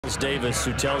Charles Davis,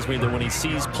 who tells me that when he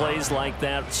sees plays like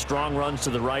that, strong runs to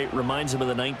the right, reminds him of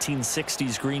the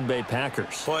 1960s Green Bay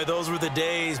Packers. Boy, those were the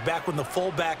days back when the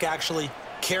fullback actually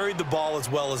carried the ball as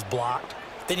well as blocked.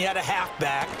 Then you had a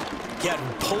halfback. You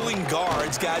had pulling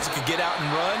guards, guys who could get out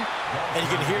and run. And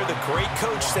you could hear the great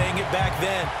coach saying it back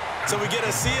then. So we get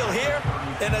a seal here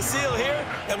and a seal here,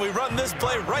 and we run this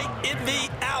play right in the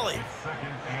alley.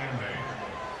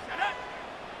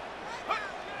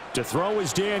 To throw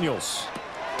is Daniels.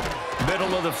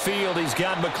 Middle of the field, he's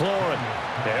got McLaurin.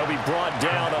 And he'll be brought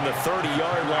down on the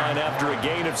 30-yard line after a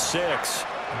gain of 6.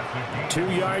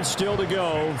 2 yards still to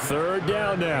go. Third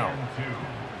down now.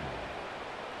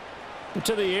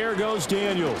 To the air goes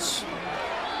Daniels.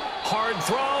 Hard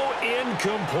throw,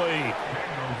 incomplete.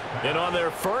 And on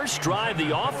their first drive,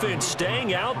 the offense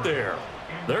staying out there.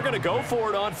 They're going to go for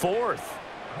it on 4th.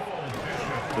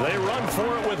 They run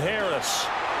for it with Harris.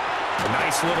 A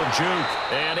nice little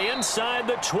juke. And inside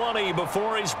the 20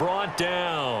 before he's brought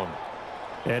down.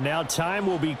 And now time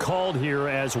will be called here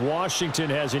as Washington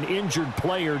has an injured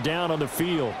player down on the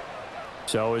field.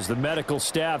 So as the medical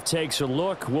staff takes a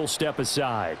look, we'll step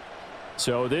aside.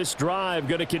 So this drive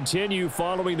going to continue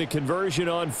following the conversion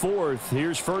on 4th.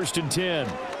 Here's 1st and 10.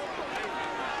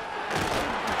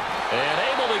 And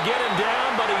able to get him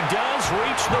down, but he does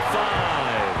reach the 5.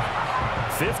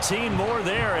 15 more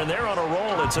there, and they're on a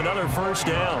roll. It's another first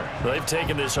down. They've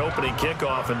taken this opening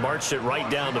kickoff and marched it right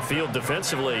down the field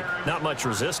defensively. Not much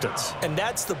resistance. And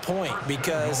that's the point,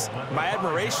 because my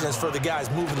admiration is for the guys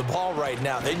moving the ball right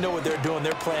now. They know what they're doing.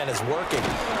 Their plan is working.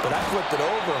 But I flip it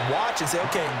over and watch and say,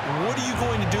 okay, what are you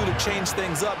going to do to change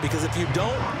things up? Because if you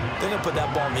don't, they're going to put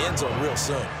that ball in the end zone real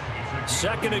soon.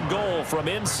 2nd and goal from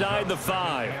inside the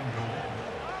 5.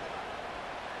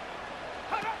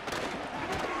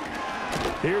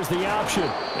 Here's the option.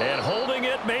 And holding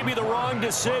it may be the wrong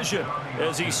decision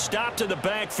as he stopped in the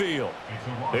backfield.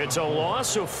 It's a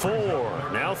loss of 4.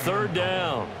 Now 3rd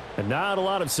down. And not a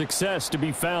lot of success to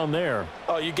be found there.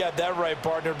 Oh, you got that right,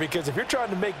 partner, because if you're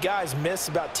trying to make guys miss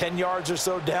about 10 yards or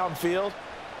so downfield,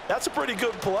 that's a pretty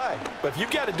good play. But if you've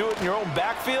got to do it in your own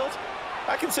backfield,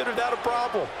 I consider that a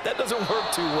problem. That doesn't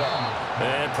work too well.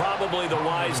 And probably the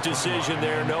wise decision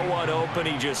there. No one open.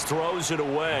 He just throws it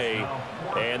away.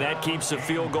 And that keeps the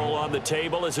field goal on the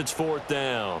table as it's 4th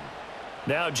down.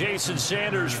 Now Jason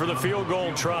Sanders for the field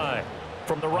goal try.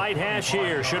 From the right hash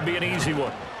here. Should be an easy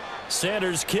one.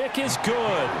 Sanders' kick is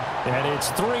good. And it's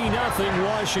 3-0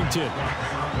 Washington.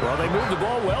 Well, they moved the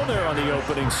ball well there on the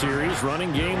opening series.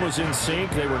 Running game was in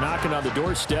sync. They were knocking on the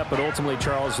doorstep, but ultimately,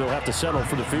 Charles, they'll have to settle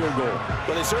for the field goal.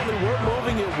 Well, they certainly were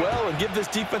moving it well, and give this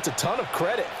defense a ton of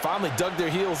credit. Finally dug their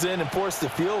heels in and forced the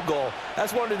field goal.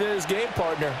 That's one of his game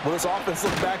partner. Will this offense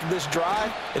look back at this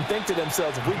drive and think to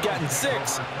themselves, if we'd gotten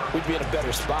 6, we'd be in a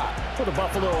better spot. For the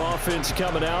Buffalo offense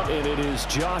coming out, and it is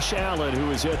Josh Allen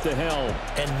who is at the helm.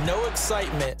 And no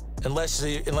excitement unless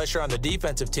you're on the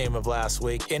defensive team of last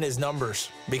week in his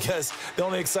numbers, because the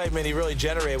only excitement he really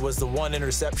generated was the 1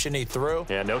 interception he threw.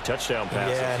 Yeah, no touchdown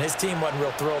passes. Yeah, and his team wasn't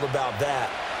real thrilled about that,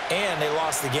 and they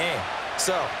lost the game.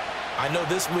 So I know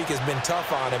this week has been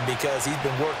tough on him because he's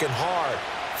been working hard.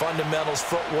 Fundamentals,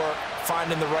 footwork,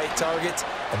 finding the right targets,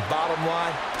 and bottom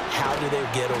line, how do they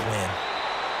get a win?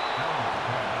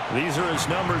 These are his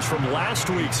numbers from last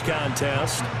week's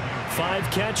contest.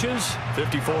 5 catches,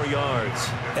 54 yards.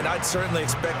 And I'd certainly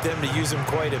expect them to use him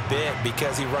quite a bit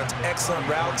because he runs excellent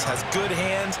routes, has good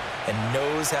hands, and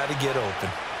knows how to get open.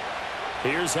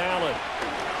 Here's Allen.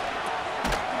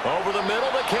 Over the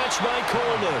middle, the catch by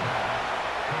Coleman.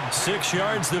 6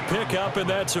 yards the pickup, and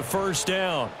that's a first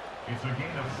down. It's a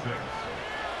gain of 6.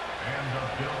 And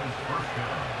the Bills' first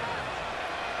down.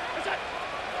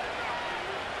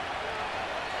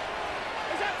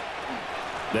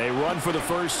 They run for the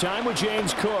first time with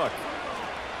James Cook.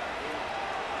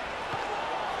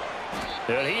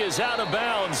 And he is out of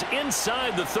bounds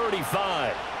inside the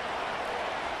 35.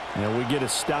 Now we get a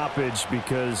stoppage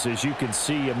because, as you can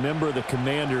see, a member of the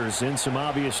Commanders in some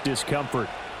obvious discomfort.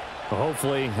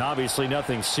 Hopefully, obviously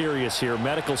nothing serious here.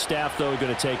 Medical staff, though,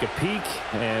 going to take a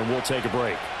peek, and we'll take a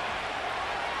break.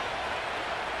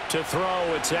 To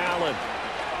throw, it's Allen.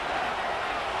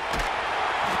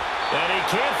 And he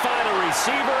can't find a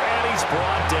receiver, and he's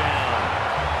brought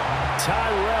down.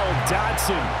 Tyrell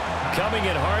Dodson coming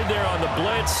in hard there on the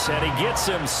blitz, and he gets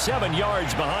him 7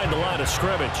 yards behind the line of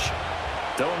scrimmage.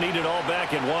 Don't need it all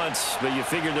back at once, but you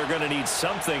figure they're going to need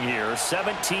something here.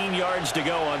 17 yards to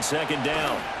go on 2nd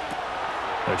down.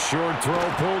 A short throw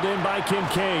pulled in by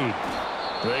Kincaid.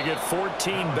 They get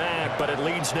 14 back, but it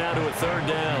leads now to a 3rd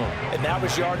down. And that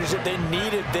was yardage that they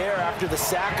needed there after the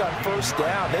sack on 1st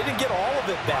down. They didn't get all of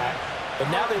it back, And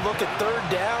now they look at third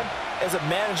down as a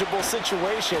manageable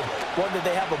situation, one that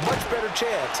they have a much better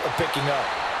chance of picking up.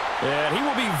 And he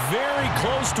will be very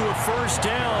close to a first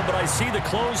down, but I see the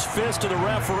closed fist of the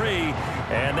referee,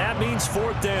 and that means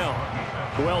fourth down.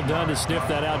 Well done to sniff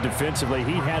that out defensively.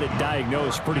 He had it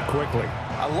diagnosed pretty quickly.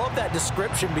 I love that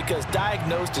description because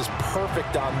diagnosed is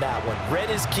perfect on that one. Read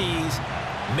his keys,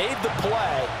 made the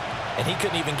play, and he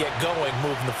couldn't even get going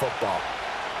moving the football.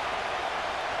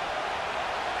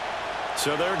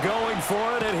 So they're going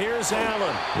for it, and here's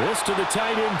Allen. This to the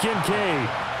tight end, Kincaid.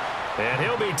 And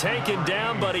he'll be taken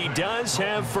down, but he does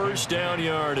have first down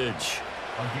yardage.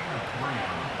 A gain of 3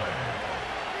 on the play.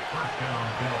 First down,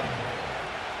 Bills.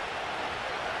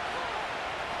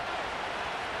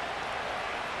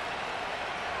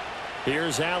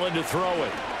 Here's Allen to throw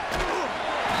it.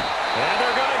 And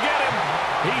they're going to get him.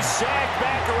 He's sacked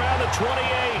back around the 28.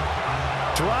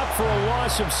 Dropped for a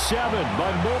loss of 7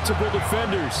 by multiple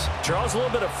defenders. Charles, a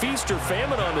little bit of feast or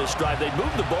famine on this drive. They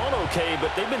moved the ball okay,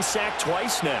 but they've been sacked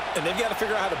twice now. And they've got to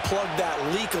figure out how to plug that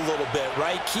leak a little bit,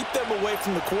 right? Keep them away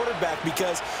from the quarterback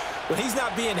because when he's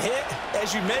not being hit,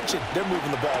 as you mentioned, they're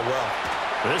moving the ball well.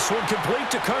 This one complete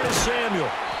to Curtis Samuel.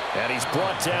 And he's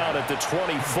brought down at the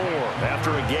 24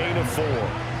 after a gain of 4.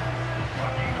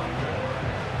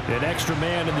 An extra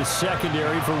man in the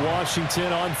secondary for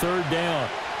Washington on third down.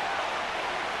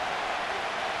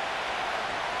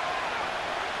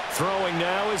 Throwing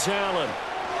now is Allen.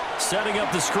 Setting up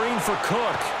the screen for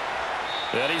Cook.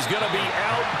 And he's going to be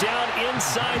out down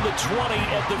inside the 20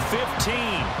 at the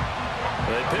 15.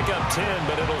 They pick up 10,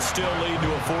 but it'll still lead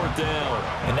to a fourth down.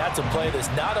 And that's a play that's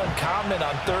not uncommon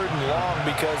on third and long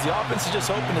because the offense is just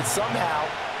hoping that somehow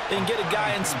they can get a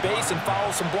guy in space and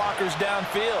follow some blockers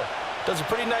downfield. Does a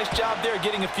pretty nice job there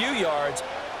getting a few yards,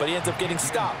 but he ends up getting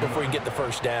stopped before he can get the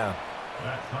first down.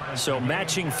 So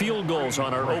matching field goals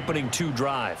on our opening 2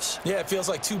 drives. Yeah, it feels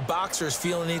like 2 boxers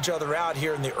feeling each other out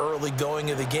here in the early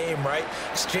going of the game, right?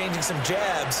 Exchanging some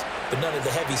jabs, but none of the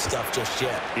heavy stuff just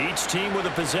yet. Each team with a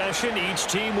possession, each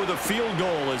team with a field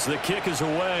goal as the kick is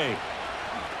away.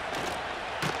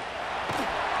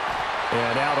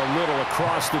 And out a little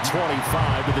across the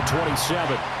 25 to the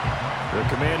 27. The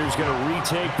Commanders going to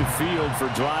retake the field for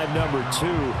drive number 2.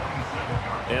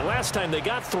 And last time they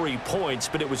got 3 points,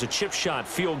 but it was a chip shot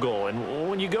field goal. And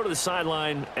when you go to the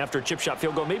sideline after a chip shot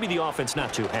field goal, maybe the offense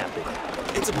not too happy.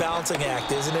 It's a balancing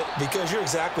act, isn't it? Because you're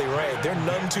exactly right. They're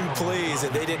none too pleased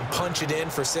that they didn't punch it in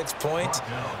for 6 points.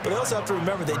 But they also have to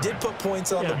remember they did put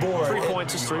points on the board. 3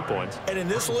 points is 3 points. And in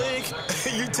this league,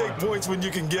 you take points when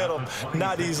you can get them.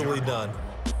 Not easily done.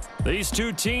 These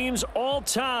 2 teams all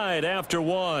tied after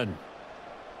 1.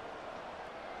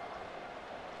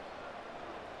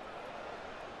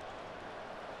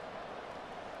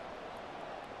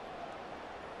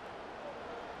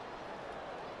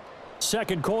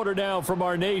 Second quarter now from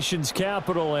our nation's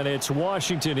capital, and it's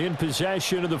Washington in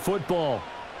possession of the football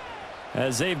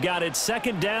as they've got it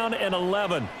second down and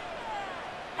 11.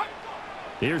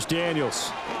 Here's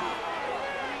Daniels.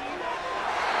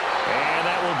 And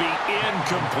that will be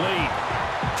incomplete.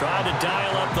 Trying to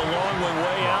dial up the long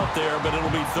way out there, but it'll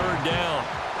be third down.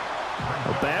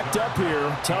 Backed up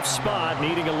here. Tough spot,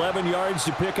 needing 11 yards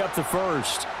to pick up the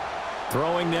first.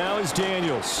 Throwing now is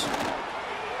Daniels.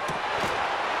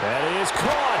 That is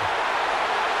caught.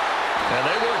 And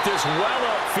they work this well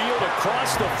upfield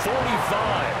across the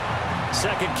 45.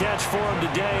 Second catch for him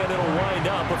today, and it'll wind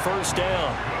up a first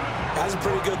down. Has a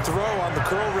pretty good throw on the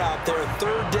curl route there.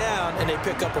 Third down, and they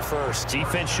pick up a first.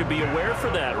 Defense should be aware for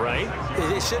that, right?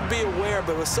 They should be aware,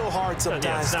 but it was so hard sometimes.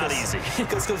 Yeah, it's not easy.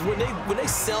 Because when they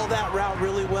sell that route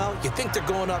really well, you think they're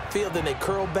going upfield, then they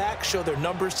curl back, show their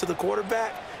numbers to the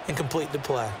quarterback, and complete the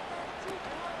play.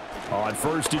 On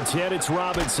first and 10, it's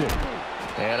Robinson.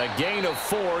 And a gain of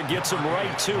 4 gets him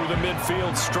right to the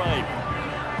midfield stripe.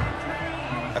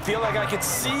 I feel like I could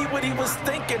see what he was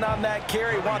thinking on that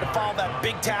carry. Wanted to follow that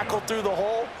big tackle through the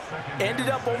hole. Ended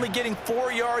up only getting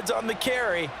 4 yards on the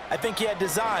carry. I think he had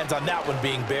designs on that one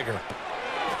being bigger.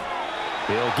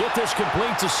 He'll get this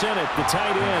complete to Sennett, the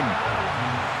tight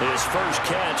end. His first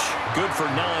catch, good for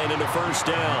 9 and a first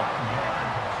down.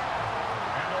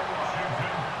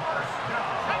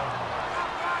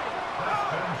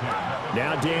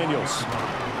 Now Daniels.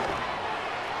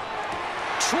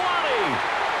 20,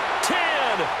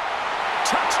 10,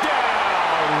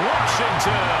 touchdown,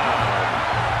 Washington.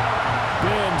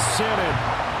 Ben Sennett.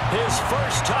 His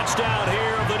first touchdown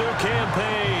here of the new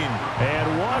campaign.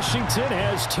 And Washington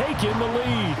has taken the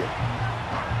lead.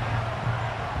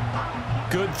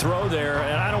 Good throw there,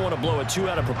 and I don't want to blow it too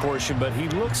out of proportion, but he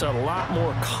looks a lot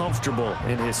more comfortable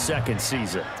in his second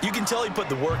season. You can tell he put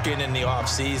the work in the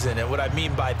offseason, and what I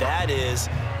mean by that is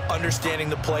understanding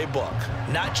the playbook.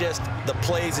 Not just the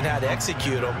plays and how to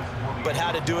execute them, but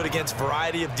how to do it against a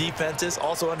variety of defenses.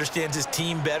 Also understands his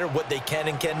team better, what they can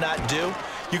and cannot do.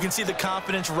 You can see the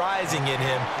confidence rising in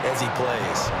him as he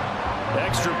plays.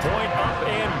 Extra point up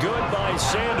and good by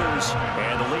Sanders.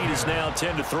 And the lead is now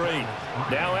 10-3.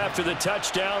 Now after the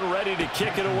touchdown, ready to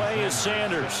kick it away is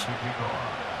Sanders.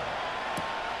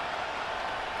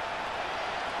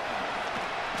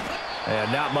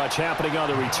 And not much happening on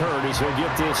the return as he'll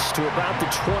get this to about the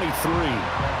 23.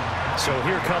 So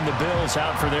here come the Bills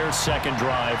out for their second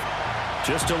drive.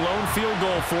 Just a lone field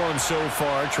goal for them so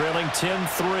far, trailing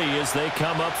 10-3 as they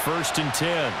come up 1st and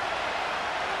 10.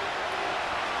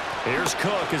 Here's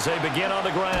Cook as they begin on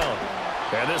the ground.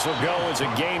 And this will go as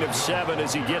a gain of 7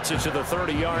 as he gets it to the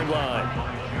 30-yard line.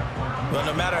 Well,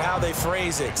 no matter how they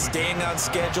phrase it, staying on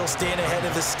schedule, staying ahead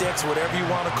of the sticks, whatever you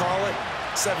want to call it,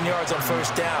 7 yards on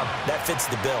 1st down, that fits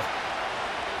the bill.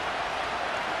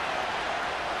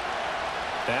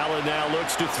 Allen now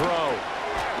looks to throw.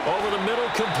 Over the middle,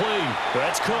 complete.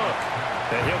 That's Cook.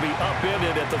 And he'll be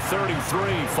upended at the 33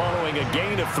 following a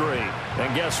gain of 3.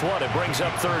 And guess what? It brings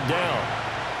up 3rd down.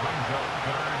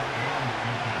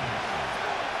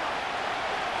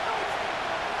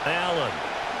 Allen.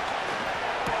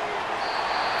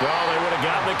 Well, they would have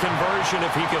gotten the conversion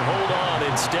if he could hold on.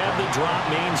 Instead, the drop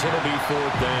means it'll be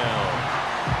 4th down.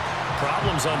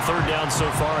 Problems on 3rd down so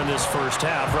far in this first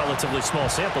half. Relatively small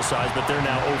sample size, but they're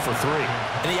now 0 for 3.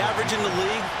 And the average in the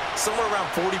league, somewhere around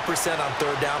 40% on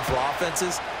 3rd down for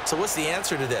offenses. So what's the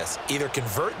answer to this? Either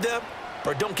convert them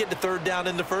or don't get to 3rd down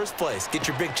in the first place. Get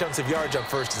your big chunks of yards on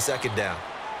 1st and 2nd down.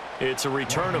 It's a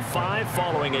return of 5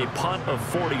 following a punt of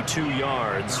 42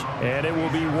 yards. And it will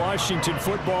be Washington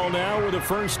football now with a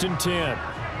 1st and 10.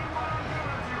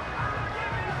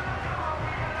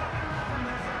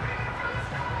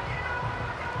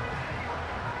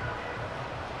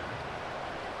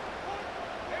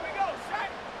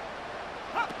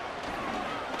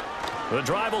 The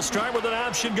drive will start with an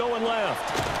option going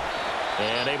left.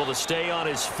 And able to stay on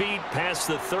his feet past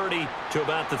the 30 to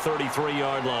about the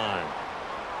 33-yard line.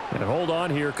 And hold on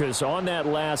here, because on that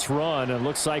last run, it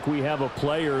looks like we have a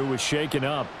player who was shaken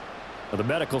up. The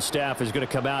medical staff is going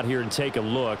to come out here and take a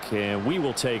look, and we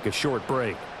will take a short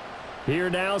break. Here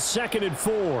now, 2nd and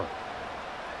 4.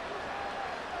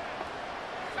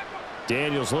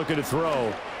 Daniels looking to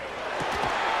throw.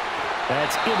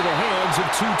 That's into the hands of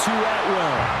Tutu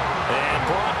Atwell. And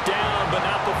brought down, but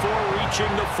not before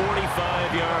reaching the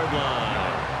 45-yard line.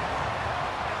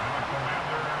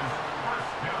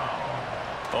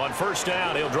 On 1st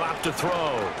down, he'll drop to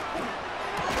throw.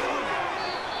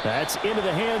 That's into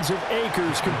the hands of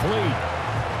Akers, complete.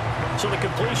 So the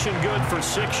completion good for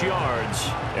 6 yards,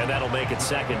 and that'll make it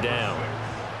 2nd down.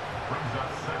 Brings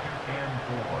up 2nd and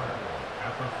 4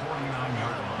 at the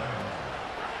 49-yard line.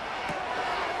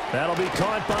 That'll be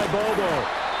caught by Bobo.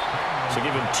 So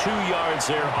give him 2 yards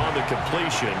there on the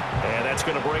completion, and that's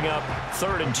going to bring up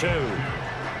 3rd and 2.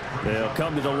 They'll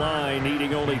come to the line,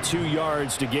 needing only 2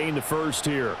 yards to gain the 1st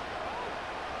here.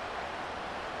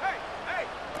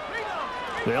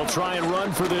 They'll try and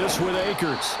run for this with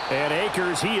Akers. And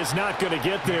Akers, he is not going to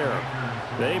get there.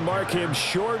 They mark him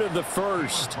short of the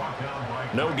 1st.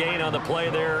 No gain on the play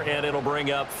there, and it'll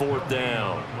bring up 4th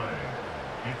down.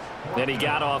 And he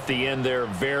got off the end there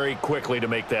very quickly to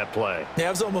make that play. Yeah,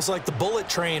 it was almost like the bullet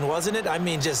train, wasn't it? I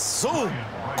mean, just zoom.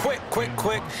 Quick, quick,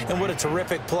 quick. And what a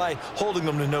terrific play, holding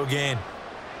them to no gain.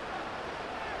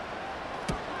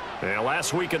 And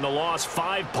last week in the loss,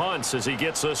 5 punts as he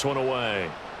gets this one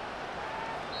away.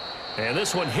 And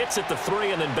this one hits at the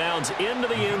 3 and then bounds into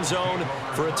the end zone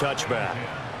for a touchback.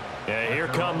 And here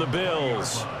come the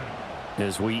Bills.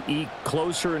 As we eke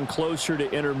closer and closer to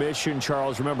intermission,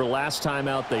 Charles, remember last time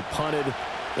out they punted.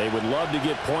 They would love to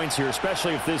get points here,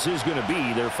 especially if this is going to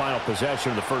be their final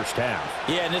possession of the first half.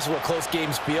 Yeah, and this is what close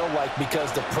games feel like because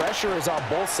the pressure is on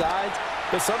both sides,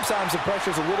 but sometimes the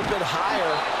pressure is a little bit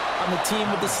higher on the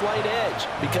team with the slight edge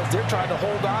because they're trying to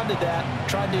hold on to that,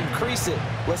 trying to increase it.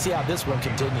 Let's see how this one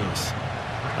continues.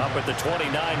 Up at the 29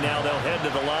 now, they'll head to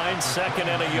the line, 2nd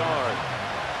and a yard.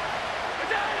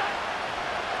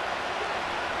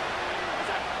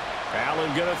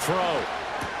 Allen going to throw.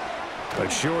 A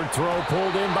short throw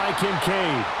pulled in by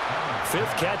Kincaid.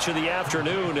 5th catch of the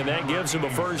afternoon, and that gives him a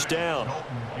 1st down.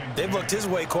 They've looked his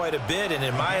way quite a bit, and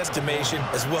in my estimation,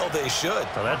 as well they should.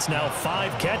 So that's now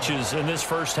 5 catches in this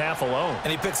first half alone.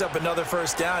 And he picks up another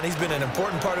 1st down. He's been an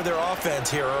important part of their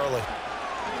offense here early.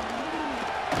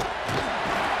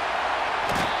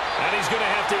 And he's going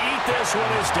to have to eat this one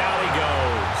as down he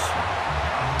goes.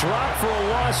 Dropped for a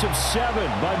loss of 7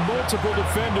 by multiple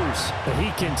defenders. But he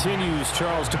continues,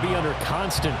 Charles, to be under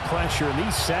constant pressure. And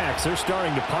these sacks, they're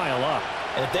starting to pile up.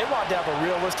 And if they want to have a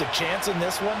realistic chance in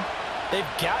this one, they've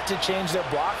got to change their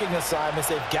blocking assignments.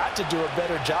 They've got to do a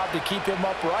better job to keep him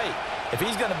upright. If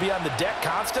he's going to be on the deck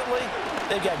constantly,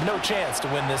 they've got no chance to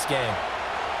win this game.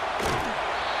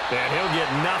 And he'll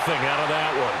get nothing out of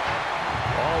that one.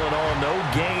 All in all, no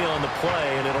gain on the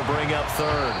play, and it'll bring up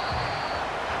third.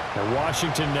 And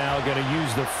Washington now going to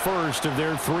use the first of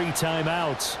their 3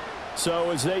 timeouts. So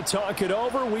as they talk it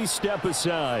over, we step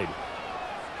aside.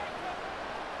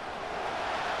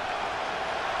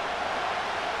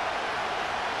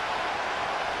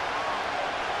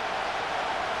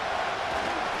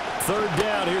 Third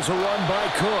down, here's a run by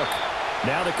Cook.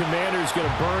 Now the Commanders going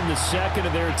to burn the second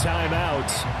of their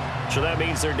timeouts. So that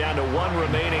means they're down to 1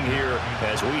 remaining here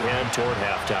as we head toward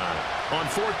halftime. On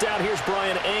 4th down, here's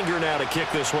Brian Anger now to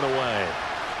kick this one away.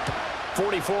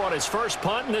 44 on his first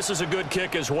punt, and this is a good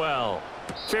kick as well.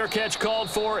 Fair catch called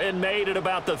for and made at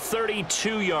about the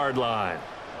 32-yard line.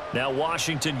 Now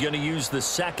Washington going to use the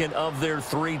second of their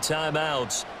 3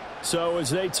 timeouts. So as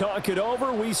they talk it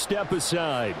over, we step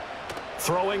aside.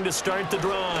 Throwing to start the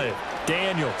drive,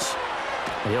 Daniels.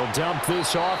 He'll dump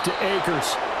this off to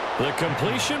Akers. The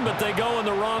completion, but they go in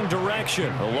the wrong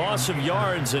direction. A loss of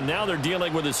yards, and now they're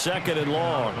dealing with a 2nd and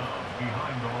long.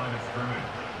 Behind the line of scrimmage.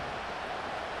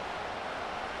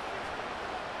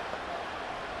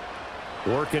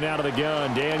 Working out of the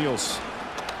gun, Daniels.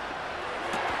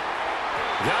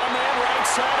 Got a man right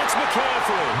side, it's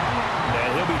McCaffrey.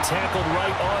 And he'll be tackled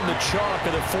right on the chalk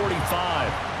of the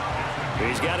 45.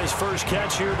 He's got his first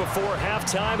catch here before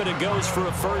halftime, and it goes for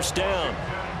a first down.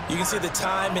 You can see the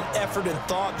time and effort and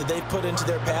thought that they put into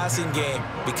their passing game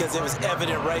because it was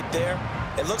evident right there.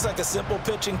 It looks like a simple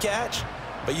pitch and catch,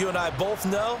 but you and I both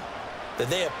know that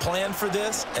they have planned for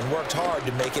this and worked hard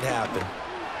to make it happen.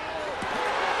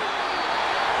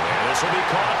 And this will be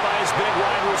caught by his big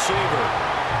wide receiver.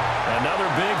 Another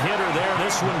big hitter there.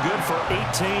 This one good for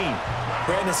 18.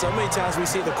 Brandon, so many times we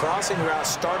see the crossing route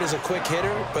start as a quick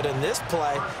hitter, but in this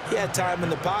play, he had time in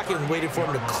the pocket and waited for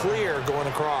him to clear going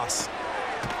across.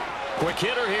 Quick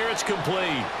hitter here, it's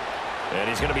complete. And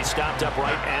he's going to be stopped up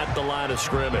right at the line of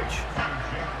scrimmage.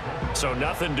 So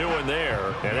nothing doing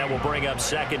there, and that will bring up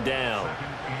 2nd down.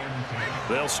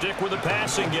 They'll stick with the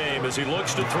passing game as he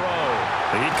looks to throw.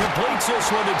 He completes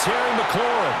this one to Terry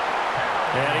McLaurin.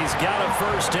 And he's got a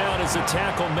first down as the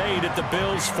tackle made at the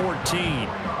Bills' 14.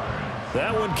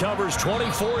 That one covers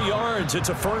 24 yards. It's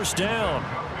a first down.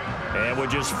 And with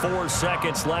just 4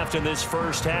 seconds left in this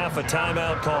first half, a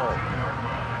timeout call.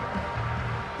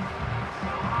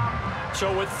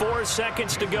 So with 4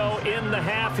 seconds to go in the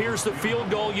half, here's the field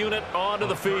goal unit onto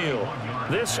the field.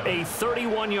 This a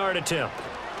 31-yard attempt.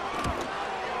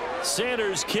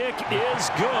 Sanders' kick is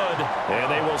good,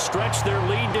 and they will stretch their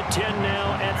lead to 10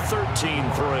 now at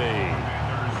 13-3.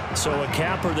 So a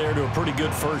capper there to a pretty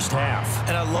good first half.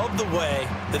 And I love the way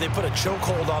that they put a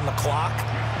chokehold on the clock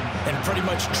and pretty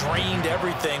much drained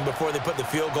everything before they put the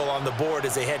field goal on the board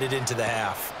as they headed into the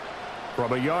half.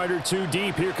 From a yard or 2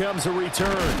 deep, here comes a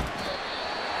return.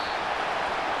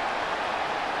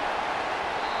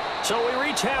 So we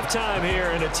reach halftime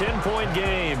here in a 10-point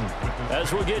game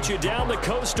as we'll get you down the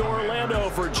coast to Orlando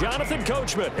for Jonathan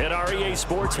Coachman at our EA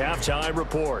Sports Halftime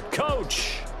Report.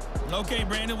 Coach. Okay,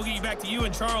 Brandon, we'll get you back to you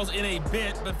and Charles in a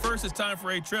bit, but first it's time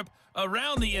for a trip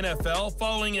around the NFL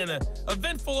following an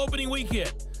eventful opening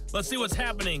weekend. Let's see what's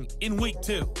happening in Week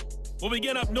 2. We'll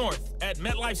begin up north at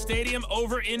MetLife Stadium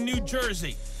over in New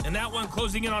Jersey, and that one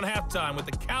closing in on halftime with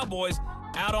the Cowboys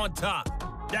out on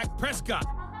top. Dak Prescott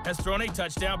has thrown a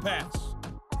touchdown pass.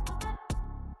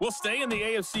 We'll stay in the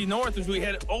AFC North as we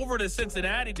head over to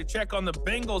Cincinnati to check on the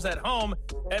Bengals at home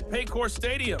at Paycor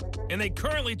Stadium. And they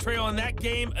currently trail in that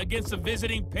game against the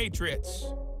visiting Patriots.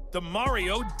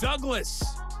 Demario Douglas,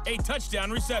 a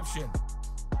touchdown reception.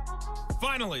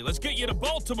 Finally, let's get you to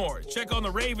Baltimore. Check on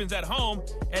the Ravens at home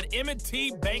at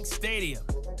M&T Bank Stadium.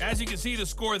 As you can see the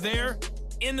score there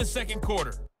in the second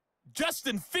quarter.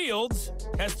 Justin Fields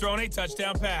has thrown a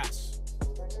touchdown pass.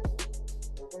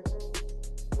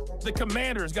 The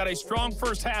Commanders got a strong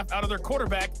first half out of their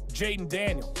quarterback, Jaden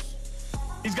Daniels.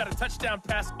 He's got a touchdown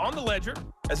pass on the ledger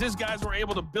as his guys were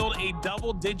able to build a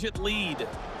double-digit lead.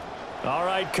 All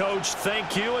right, Coach,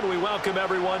 thank you, and we welcome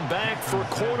everyone back for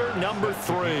quarter number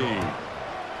 3.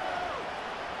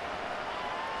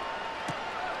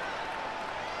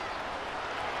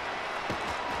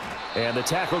 And the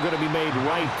tackle going to be made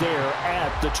right there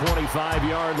at the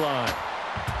 25-yard line.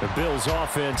 The Bills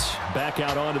offense back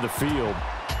out onto the field.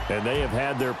 And they have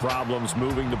had their problems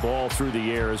moving the ball through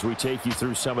the air as we take you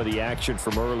through some of the action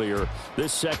from earlier.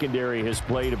 This secondary has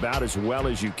played about as well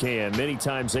as you can. Many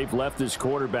times they've left this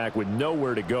quarterback with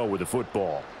nowhere to go with the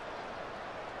football.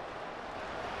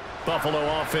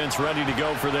 Buffalo offense ready to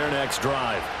go for their next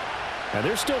drive. And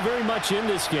they're still very much in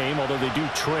this game, although they do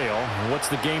trail. What's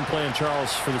the game plan,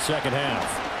 Charles, for the second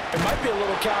half? It might be a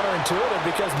little counterintuitive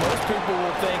because most people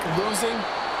will think losing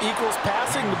equals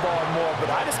passing the ball more, but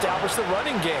I'd establish the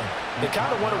running game. They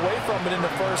kind of went away from it in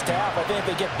the first half. I think if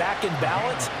they get back in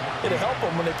balance, it'll help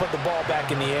them when they put the ball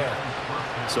back in the air.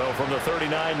 So from the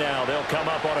 39 now, they'll come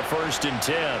up on a 1st and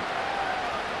 10.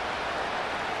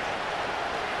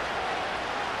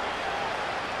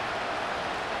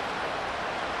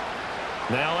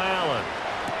 Now Allen.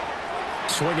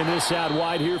 Swinging this out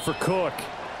wide here for Cook.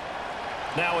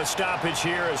 Now a stoppage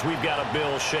here as we've got a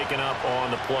Bill shaken up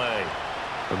on the play.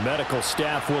 The medical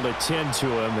staff will attend to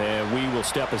him, and we will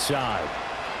step aside.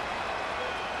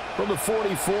 From the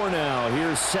 44 now,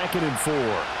 here's 2nd and 4.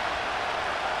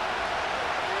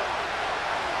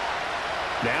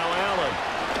 Now Allen.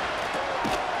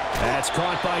 That's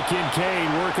caught by Kincaid,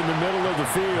 working the middle of the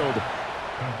field.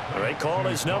 They call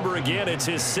his number again. It's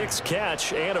his 6th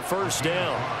catch and a 1st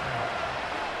down.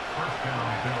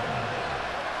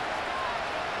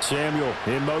 Samuel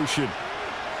in motion.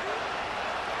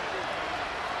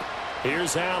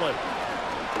 Here's Allen.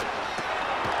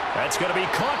 That's going to be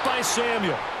caught by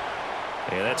Samuel.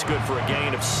 And that's good for a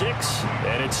gain of 6,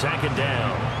 and it's 2nd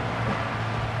down.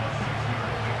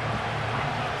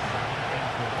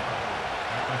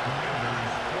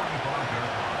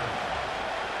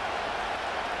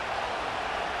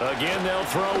 Again, they'll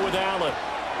throw with Allen.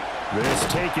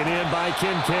 This taken in by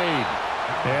Kincaid.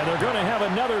 And they're going to have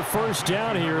another 1st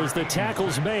down here as the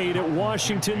tackle's made at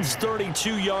Washington's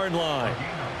 32-yard line.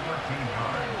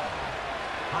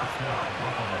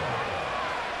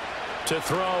 To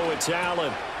throw, it's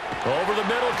Allen. Over the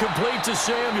middle, complete to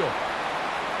Samuel.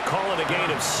 Call it a gain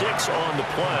of 6 on the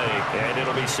play, and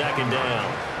it'll be 2nd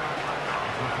down.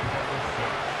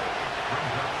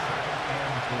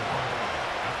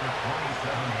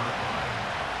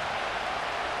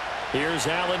 Here's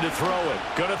Allen to throw it.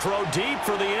 Going to throw deep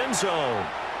for the end zone.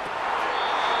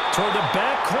 Toward the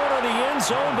back corner of the end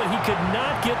zone, but he could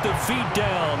not get the feet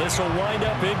down. This will wind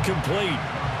up incomplete.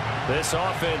 This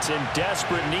offense in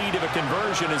desperate need of a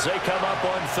conversion as they come up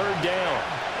on 3rd down.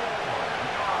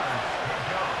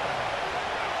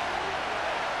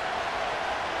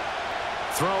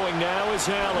 Throwing now is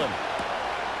Allen.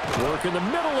 Work in the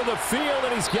middle of the field,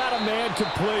 and he's got a man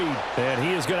complete. And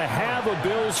he is going to have a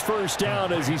Bills 1st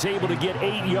down as he's able to get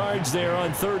 8 yards there on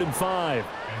 3rd and 5.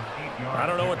 I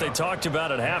don't know what they talked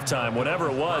about at halftime. Whatever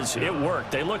it was, it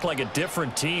worked. They look like a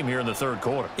different team here in the 3rd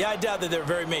quarter. Yeah, I doubt that there were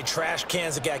very many trash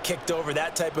cans that got kicked over,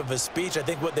 that type of a speech. I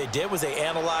think what they did was they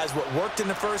analyzed what worked in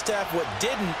the first half, what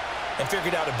didn't, and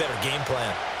figured out a better game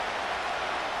plan.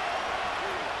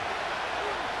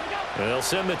 And they'll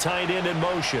send the tight end in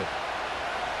motion.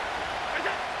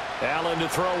 Allen to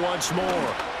throw once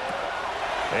more.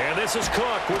 And this is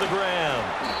Cook with a grab.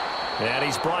 And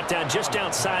he's brought down just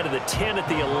outside of the 10 at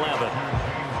the 11.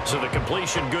 So the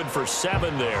completion good for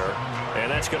 7 there.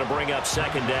 And that's going to bring up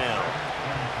 2nd down.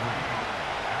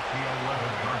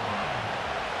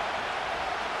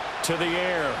 To the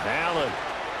air, Allen.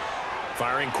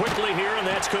 Firing quickly here, and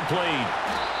that's complete.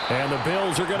 And the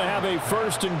Bills are going to have a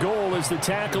 1st and goal as the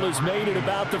tackle is made at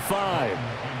about the 5.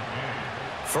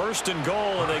 1st and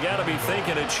goal, and they got to be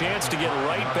thinking a chance to get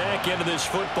right back into this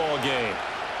football game.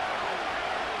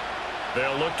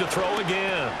 They'll look to throw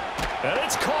again. And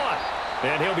it's caught.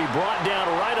 And he'll be brought down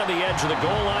right on the edge of the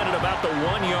goal line at about the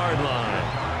 1-yard line.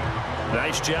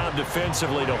 Nice job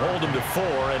defensively to hold him to 4,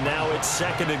 and now it's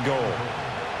 2nd and goal.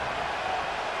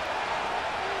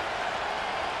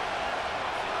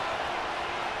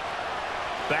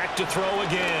 Back to throw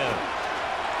again.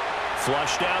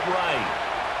 Flushed out right.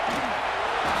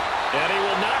 And he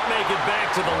will not make it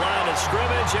back to the line of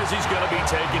scrimmage as he's going to be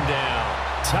taken down.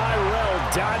 Tyrel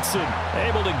Dodson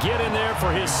able to get in there for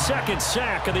his 2nd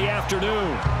sack of the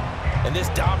afternoon. And this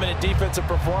dominant defensive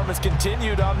performance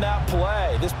continued on that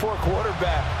play. This poor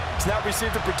quarterback has not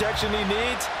received the protection he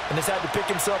needs and has had to pick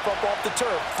himself up off the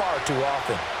turf far too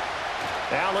often.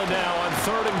 Allen now on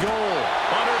 3rd and goal.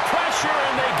 Under pressure,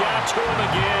 and they got to him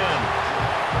again.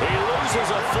 He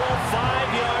loses a full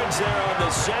 5 yards there on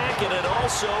the sack, and it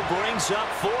also brings up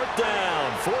 4th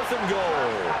down, 4th and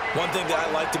goal. One thing that I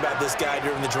liked about this guy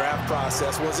during the draft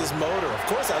process was his motor. Of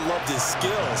course, I loved his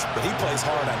skills, but he plays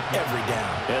hard on every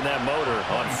down. And that motor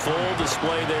on full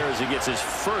display there as he gets his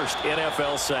 1st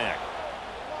NFL sack.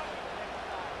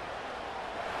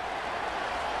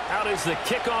 Out is the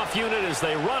kickoff unit as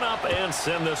they run up and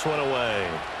send this one away.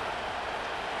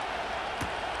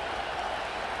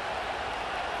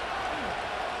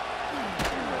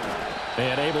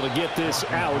 And able to get this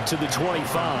out to the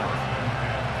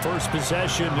 25. First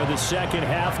possession of the second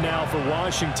half now for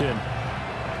Washington.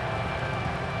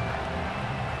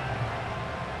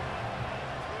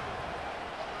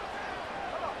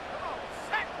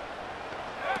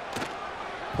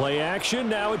 Play action,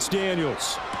 now it's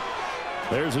Daniels.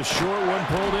 There's a short one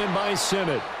pulled in by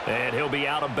Simmett. And he'll be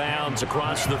out of bounds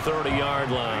across the 30-yard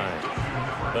line.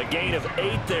 A gain of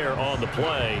 8 there on the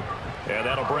play. And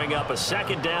that'll bring up a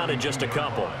second down in just a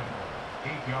couple.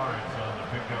 8 yards on the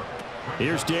pickup.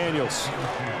 Here's Daniels.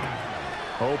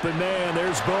 Open man,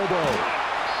 there's Bobo.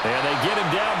 And they get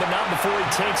him down, but not before he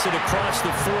takes it across the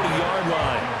 40-yard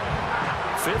line.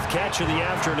 5th catch of the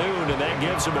afternoon, and that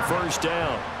gives him a first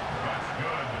down. That's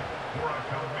good for a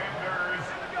Commanders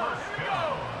first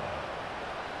down.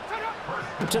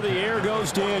 To the air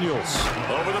goes Daniels.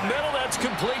 Over the middle, that's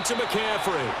complete to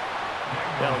McCaffrey.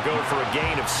 That'll go for a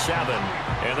gain of 7,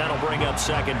 and that'll bring up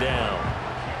second down.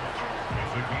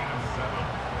 It's a gain of 7.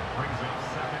 Brings up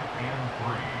 2nd and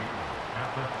 3 at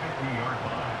the 50-yard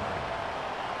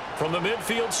line. From the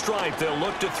midfield stripe, they'll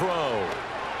look to throw.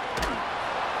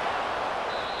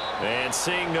 And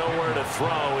seeing nowhere to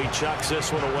throw, he chucks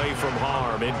this one away from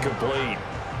harm. Incomplete.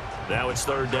 Now it's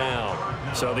 3rd down.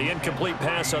 So the incomplete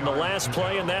pass on the last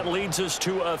play, and that leads us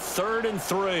to a 3rd and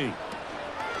 3.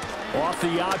 Off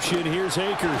the option, here's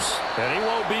Akers. And he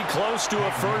won't be close to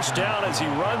a first down as he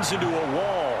runs into a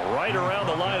wall right around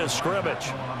the line of scrimmage.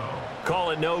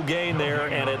 Call it no gain there,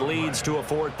 and it leads to a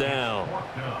 4th down.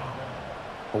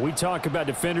 When we talk about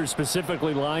defenders,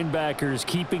 specifically linebackers,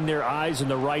 keeping their eyes in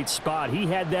the right spot, he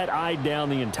had that eye down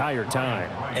the entire time.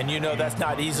 And you know that's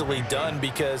not easily done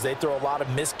because they throw a lot of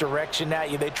misdirection at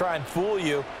you. They try and fool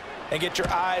you and get your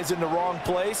eyes in the wrong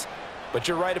place. But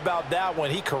you're right about that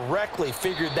one. He correctly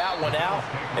figured that one out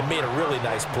and made a really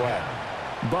nice play.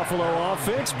 Buffalo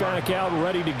offense back out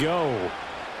ready to go.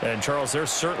 And, Charles, they're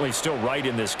certainly still right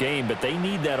in this game, but they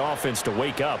need that offense to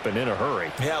wake up and in a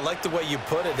hurry. Yeah, I like the way you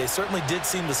put it. They certainly did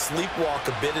seem to sleepwalk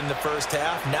a bit in the first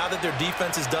half. Now that their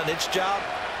defense has done its job,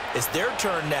 it's their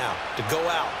turn now to go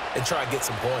out and try and get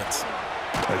some points.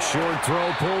 A short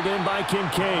throw pulled in by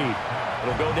Kincaid.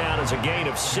 It'll go down as a gain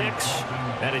of 6,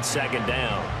 and it's 2nd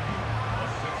down.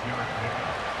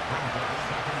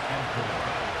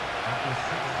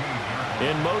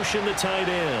 In motion, the tight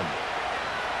end.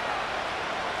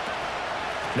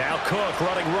 Now Cook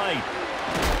running right.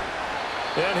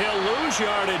 And he'll lose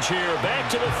yardage here.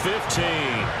 Back to the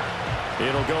 15.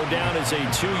 It'll go down as a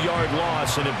 2-yard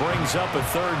loss, and it brings up a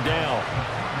 3rd down.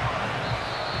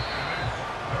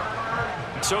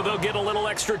 So they'll get a little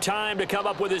extra time to come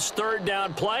up with his 3rd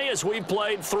down play as we've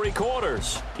played 3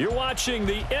 quarters. You're watching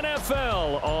the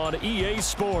NFL on EA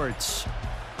Sports.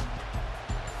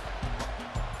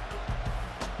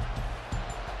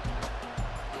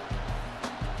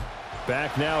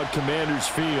 Back now at Commanders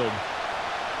Field.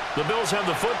 The Bills have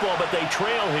the football, but they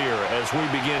trail here as we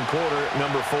begin quarter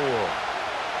number 4.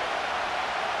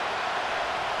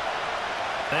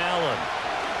 Allen.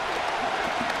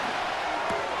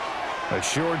 A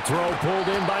short throw pulled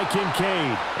in by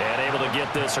Kincaid. And able to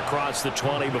get this across the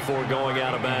 20 before going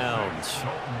out of bounds.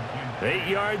 8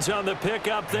 yards on the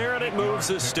pickup there, and it moves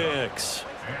the sticks.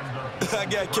 I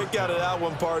got a kick out of that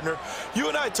one, partner. You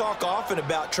and I talk often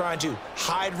about trying to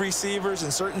hide receivers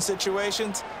in certain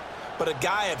situations, but a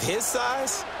guy of his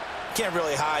size, can't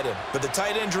really hide him. But the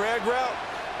tight end drag route,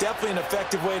 definitely an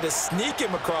effective way to sneak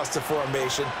him across the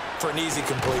formation for an easy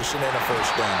completion and a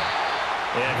first down.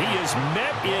 And he is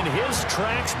met in his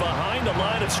tracks behind the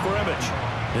line of scrimmage.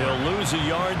 He'll lose a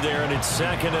yard there, and it's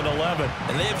 2nd and 11.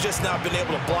 And they have just not been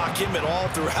able to block him at all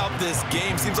throughout this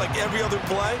game. Seems like every other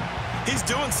play, he's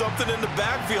doing something in the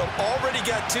backfield. Already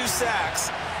got 2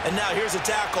 sacks, and now here's a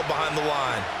tackle behind the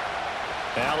line.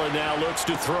 Allen now looks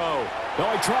to throw.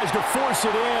 Oh, he tries to force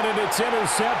it in, and it's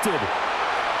intercepted.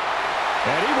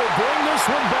 And he will bring this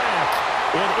one back.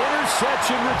 An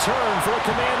interception return for a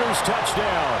Commanders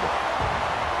touchdown.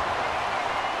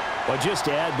 But just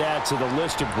to add that to the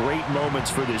list of great moments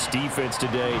for this defense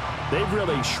today, they've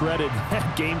really shredded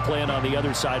that game plan on the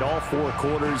other side all 4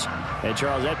 quarters. And,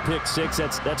 Charles, that pick 6,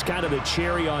 that's kind of the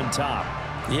cherry on top.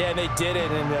 Yeah, they did it,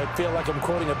 and I feel like I'm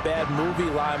quoting a bad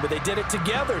movie line, but they did it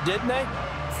together, didn't they?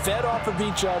 Fed off of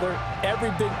each other, every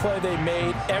big play they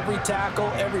made, every tackle,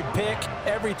 every pick,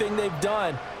 everything they've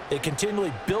done. They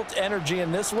continually built energy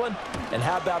in this one, and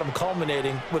how about them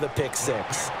culminating with a pick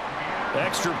 6?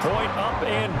 Extra point up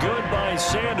and good by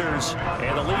Sanders,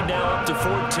 and the lead now up to 14.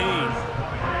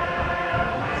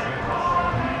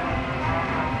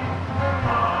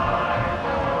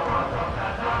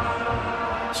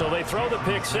 So they throw the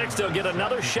pick six. They'll get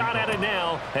another shot at it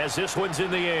now as this one's in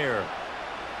the air.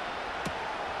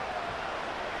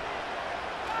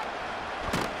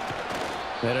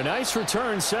 And a nice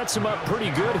return sets him up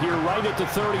pretty good here right at the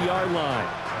 30-yard line.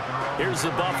 Here's the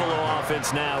Buffalo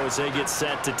offense now as they get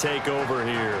set to take over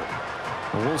here.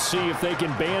 We'll see if they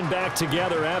can band back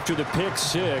together after the pick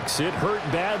six. It hurt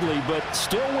badly, but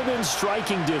still within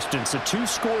striking distance. A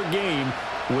two-score game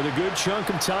with a good chunk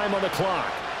of time on the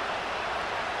clock.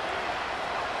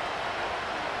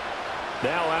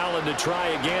 Now Allen to try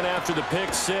again after the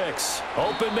pick six.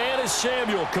 Open man is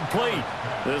Samuel, complete.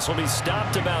 This will be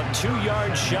stopped about 2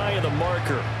 yards shy of the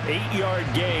marker. 8-yard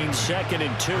gain, 2nd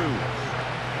and 2.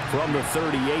 From the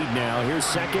 38 now, here's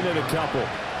 2nd and a couple.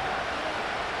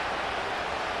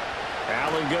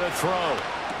 Allen going to throw.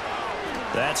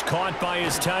 That's caught by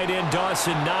his tight end,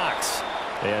 Dawson Knox.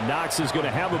 And Knox is going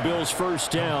to have a Bills first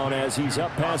down as he's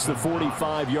up past the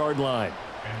 45-yard line.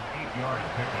 An 8-yard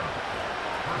pickup.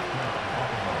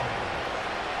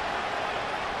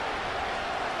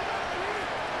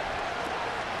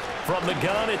 From the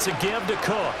gun, it's a give to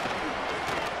Cook.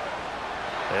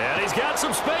 And he's got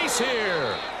some space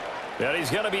here. And he's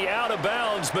going to be out of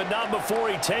bounds, but not before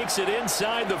he takes it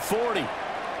inside the 40.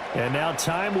 And now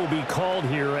time will be called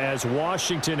here as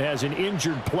Washington has an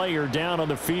injured player down on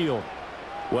the field.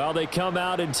 While they come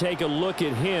out and take a look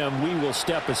at him, we will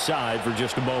step aside for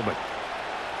just a moment.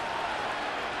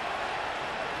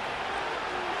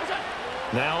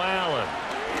 Now Allen.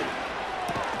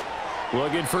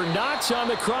 Looking for Knox on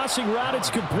the crossing route. It's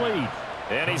complete.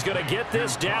 And he's going to get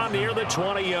this down near the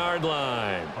 20-yard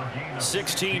line.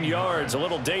 16 yards, a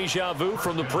little deja vu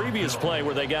from the previous play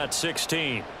where they got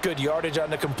 16. Good yardage on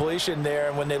the completion there,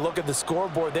 and when they look at the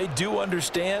scoreboard, they do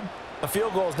understand a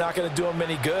field goal is not going to do them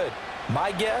any good.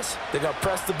 My guess, they're going to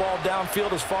press the ball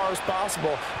downfield as far as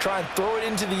possible, try and throw it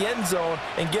into the end zone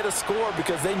and get a score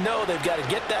because they know they've got to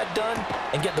get that done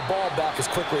and get the ball back as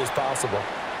quickly as possible.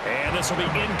 And this will be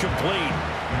incomplete.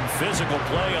 Physical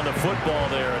play on the football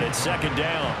there, and it's 2nd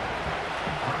down.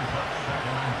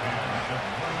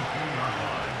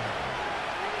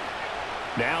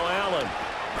 Now Allen.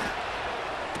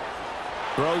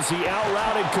 Throws the out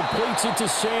route and completes it to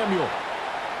Samuel.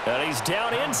 And he's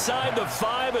down inside the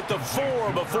 5 at the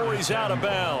 4 before he's out of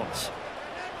bounds.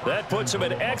 That puts him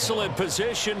in excellent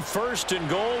position, 1st and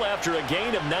goal after a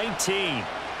gain of 19.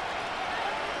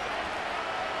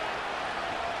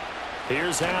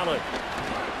 Here's Allen.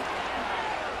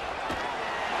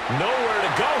 Nowhere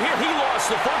to go here. He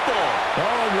lost the football.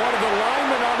 Oh, and one of the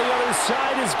linemen on the other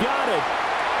side has got it.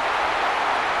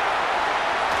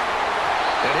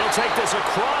 And he'll take this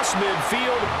across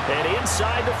midfield and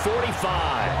inside the 45.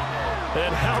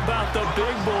 And how about the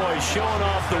big boy showing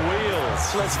off the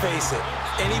wheels? Let's face it,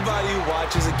 anybody who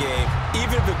watches a game,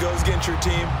 even if it goes against your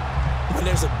team, when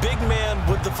there's a big man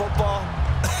with the football,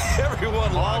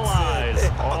 everyone locks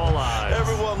in. All eyes.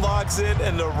 Everyone locks in,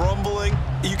 and the rumbling,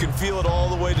 you can feel it all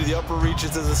the way to the upper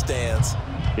reaches of the stands.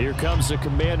 Here comes the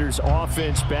Commanders'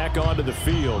 offense back onto the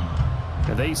field.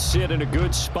 And they sit in a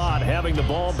good spot, having the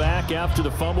ball back after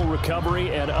the fumble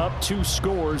recovery and up 2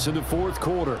 scores in the 4th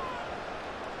quarter.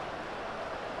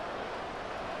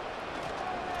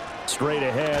 Straight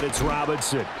ahead, it's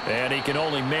Robinson. And he can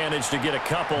only manage to get a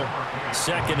couple.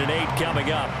 2nd and 8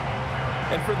 coming up.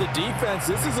 And for the defense,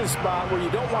 this is a spot where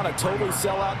you don't want to totally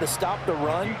sell out to stop the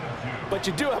run, but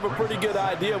you do have a pretty good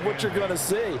idea of what you're going to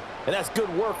see. And that's good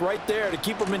work right there to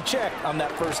keep them in check on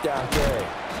that 1st down carry.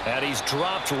 And he's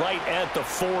dropped right at the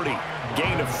 40.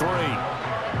 Gain of 3.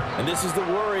 And this is the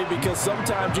worry because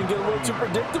sometimes you can get a little too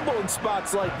predictable in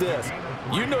spots like this.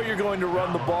 You know you're going to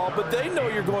run the ball, but they know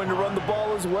you're going to run the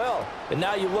ball as well. And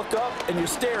now you look up and you're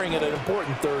staring at an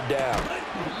important 3rd down.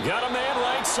 Got a man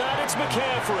right side. It's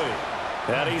McCaffrey.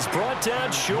 And he's brought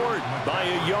down short by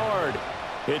a yard.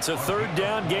 It's a 3rd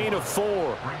down gain of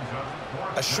 4.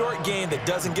 A short gain that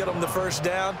doesn't get them the 1st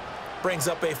down brings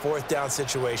up a 4th down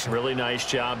situation. Really nice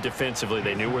job defensively.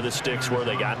 They knew where the sticks were.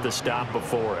 They got the stop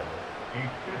before it. A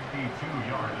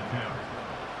 52-yard attempt.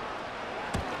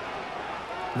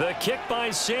 The kick by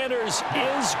Sanders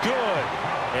is good.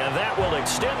 And that will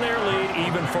extend their lead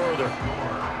even further.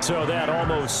 So that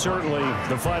almost certainly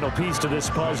the final piece to this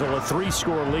puzzle, a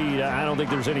 3-score lead. I don't think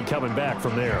there's any coming back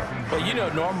from there. Well, you know,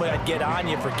 normally I'd get on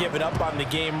you for giving up on the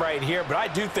game right here, but I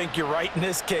do think you're right in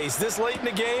this case. This late in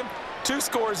the game, 2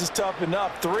 scores is tough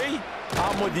enough. 3,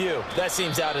 I'm with you. That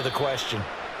seems out of the question.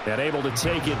 And able to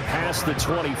take it past the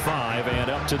 25 and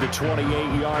up to the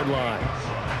 28-yard line.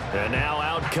 And now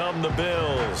out come the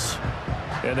Bills.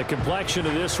 And the complexion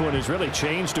of this one has really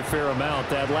changed a fair amount.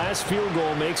 That last field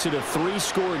goal makes it a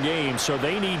 3-score game, so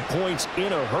they need points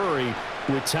in a hurry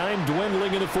with time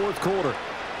dwindling in the fourth quarter.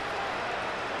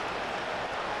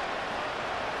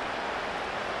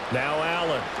 Now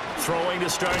Allen throwing to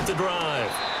start the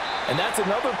drive. And that's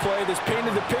another play that's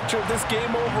painted the picture of this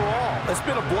game overall. It's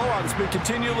been a blowout. It's been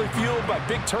continually fueled by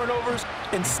big turnovers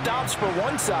and stops for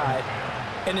one side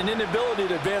and an inability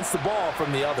to advance the ball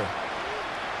from the other.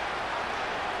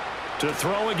 To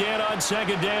throw again on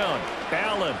second down.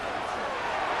 Allen.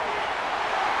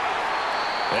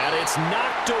 And it's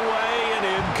knocked away and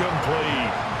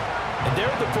incomplete. And they're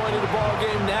at the point of the ball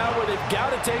game now where they've got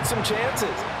to take some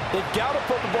chances. They've got to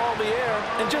put the ball in the air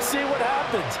and just see what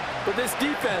happens. But this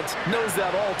defense knows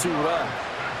that all too well.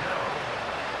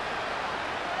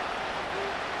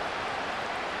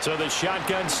 So the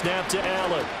shotgun snap to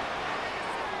Allen.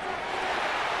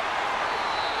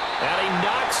 And he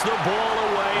knocks the ball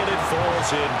away, and it falls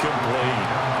incomplete.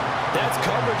 That's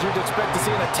coverage you'd expect to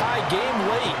see in a tie game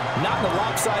late. Not in a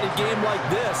lopsided game like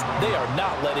this. They are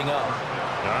not letting up.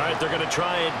 All right, they're going to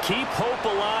try and keep hope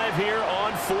alive here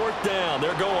on fourth down.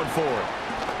 They're going for it.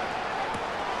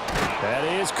 That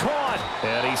is caught.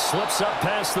 And he slips up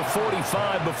past the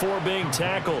 45 before being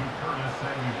tackled.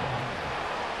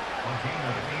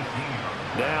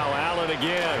 Now Allen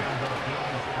again.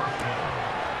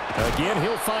 Again,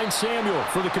 he'll find Samuel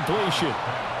for the completion.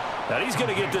 And he's going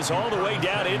to get this all the way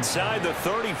down inside the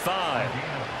 35.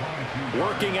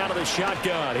 Working out of the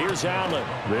shotgun. Here's Allen.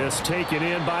 This taken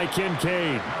in by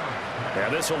Kincaid.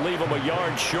 And this will leave him a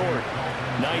yard short.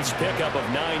 Nice pickup of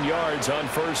 9 yards on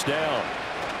first down.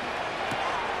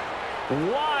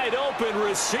 Wide open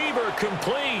receiver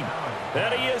complete.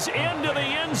 And he is into the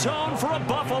end zone for a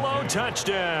Buffalo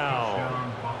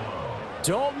touchdown.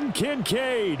 Dalton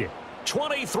Kincaid.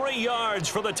 23 yards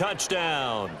for the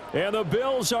touchdown. And the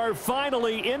Bills are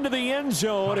finally into the end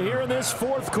zone here in this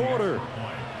fourth quarter.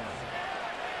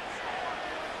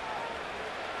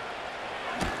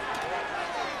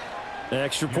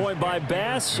 Extra point by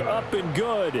Bass, up and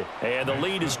good. And the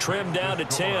lead is trimmed down to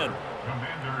 10.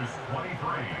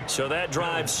 So that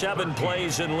drive 7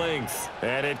 plays in length.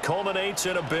 And it culminates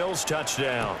in a Bills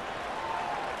touchdown.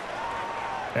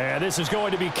 And this is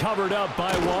going to be covered up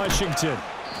by Washington.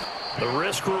 The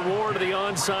risk-reward of the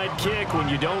onside kick. When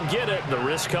you don't get it, the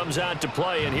risk comes out to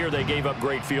play, and here they gave up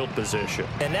great field position.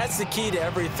 And that's the key to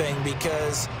everything,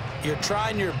 because you're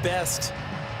trying your best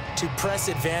to press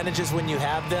advantages when you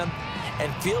have them,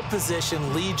 and field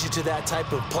position leads you to that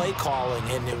type of play calling.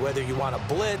 And whether you want to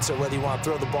blitz or whether you want to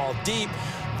throw the ball deep,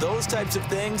 those types of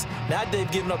things, now that they've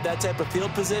given up that type of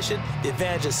field position, the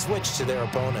advantage is switched to their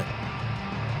opponent.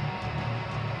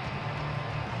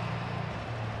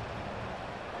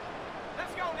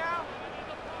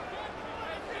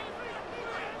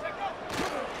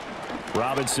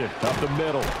 Robinson up the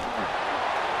middle.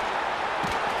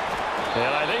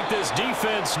 And I think this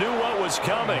defense knew what was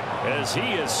coming as he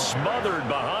is smothered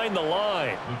behind the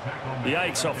line.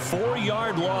 Yikes, a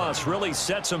 4-yard loss really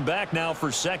sets him back now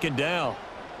for second down.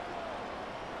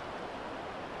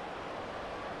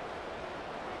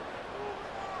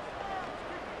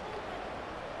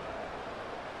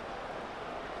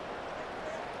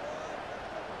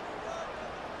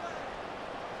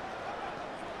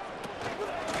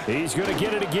 He's going to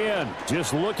get it again.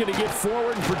 Just looking to get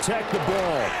forward and protect the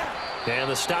ball. And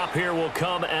the stop here will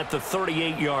come at the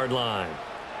 38-yard line.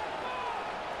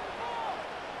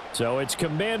 So it's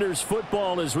Commanders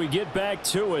football as we get back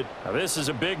to it. Now, this is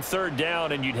a big third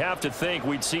down, and you'd have to think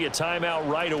we'd see a timeout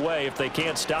right away if they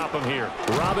can't stop him here.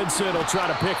 Robinson will try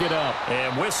to pick it up.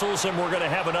 And whistles, and we're going to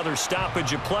have another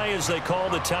stoppage of play as they call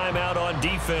the timeout on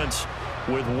defense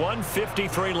with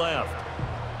 1:53 left.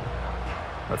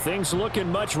 Things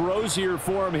looking much rosier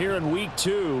for them here in week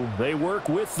 2. They work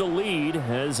with the lead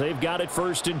as they've got it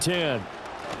 1st and 10.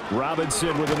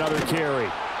 Robinson with another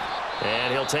carry.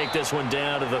 And he'll take this one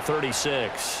down to the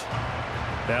 36.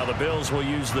 Now the Bills will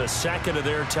use the second of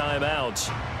their timeouts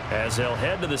as they'll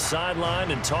head to the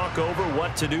sideline and talk over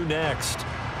what to do next.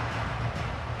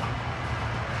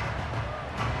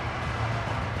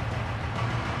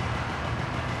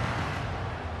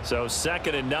 So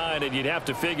 2nd and 9, and you'd have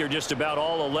to figure just about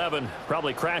all 11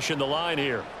 probably crashing the line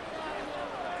here.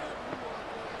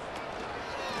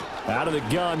 Out of the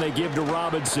gun, they give to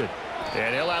Robinson.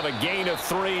 And he'll have a gain of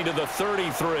 3 to the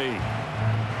 33.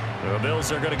 The Bills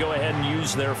are going to go ahead and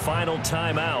use their final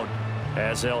timeout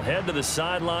as they'll head to the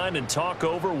sideline and talk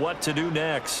over what to do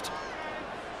next.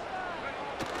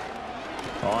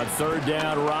 On 3rd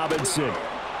down, Robinson.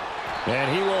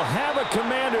 And he will have a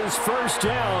Commanders 1st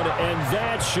down, and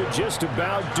that should just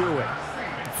about do it.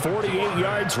 48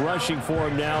 yards rushing for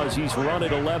him now as he's run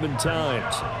it 11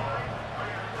 times.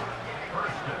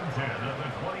 First and 10 at the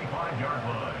 25-yard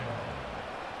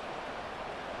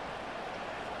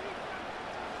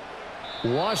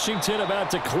line. Washington about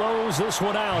to close this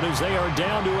one out as they are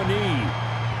down to a knee.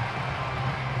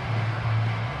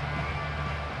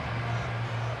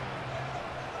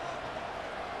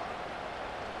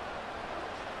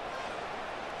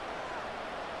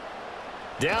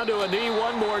 Down to a knee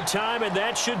one more time, and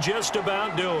that should just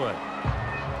about do it.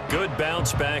 Good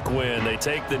bounce back win. They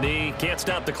take the knee. Can't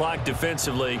stop the clock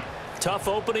defensively. Tough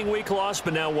opening week loss,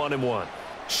 but now 1-1.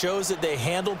 Shows that they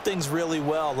handled things really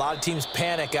well. A lot of teams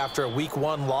panic after a week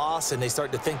 1 loss, and they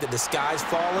start to think that the sky's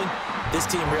falling. This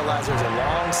team realizes there's a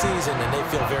long season, and they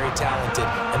feel very talented,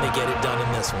 and they get it done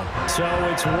in this one. So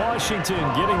it's Washington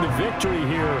getting the victory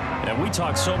here. And we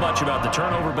talk so much about the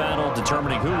turnover battle,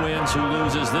 determining who wins, who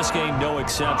loses. This game, no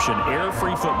exception.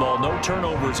 Air-free football, no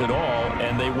turnovers at all,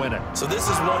 and they win it. So this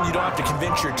is one you don't have to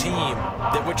convince your team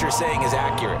that what you're saying is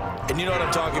accurate. And you know what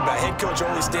I'm talking about. Head coach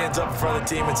always stands up in front of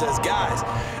the team and says, guys,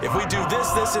 if we do this,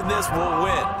 this, and this, we'll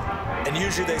win. And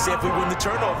usually they say if we win the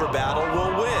turnover battle,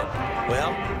 we'll win.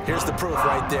 Well, here's the proof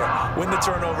right there. Win the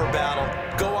turnover battle,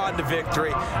 go on to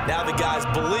victory. Now the guys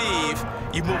believe.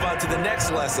 You move on to the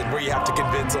next lesson where you have to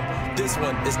convince them. This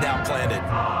one is now planted.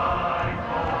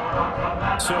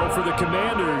 So for the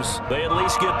Commanders, They at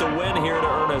least get the win here to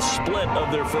earn a split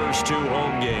of their first 2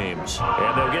 home games.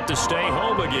 and they'll get to stay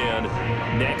home again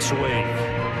next week.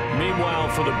 Meanwhile,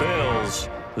 for the Bills,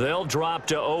 they'll drop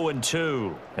to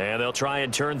 0-2. And they'll try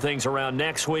and turn things around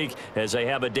next week as they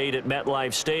have a date at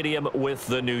MetLife Stadium with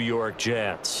the New York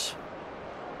Jets.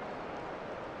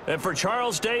 And for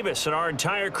Charles Davis and our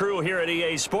entire crew here at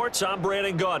EA Sports, I'm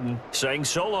Brandon Gaudin saying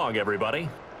so long, everybody.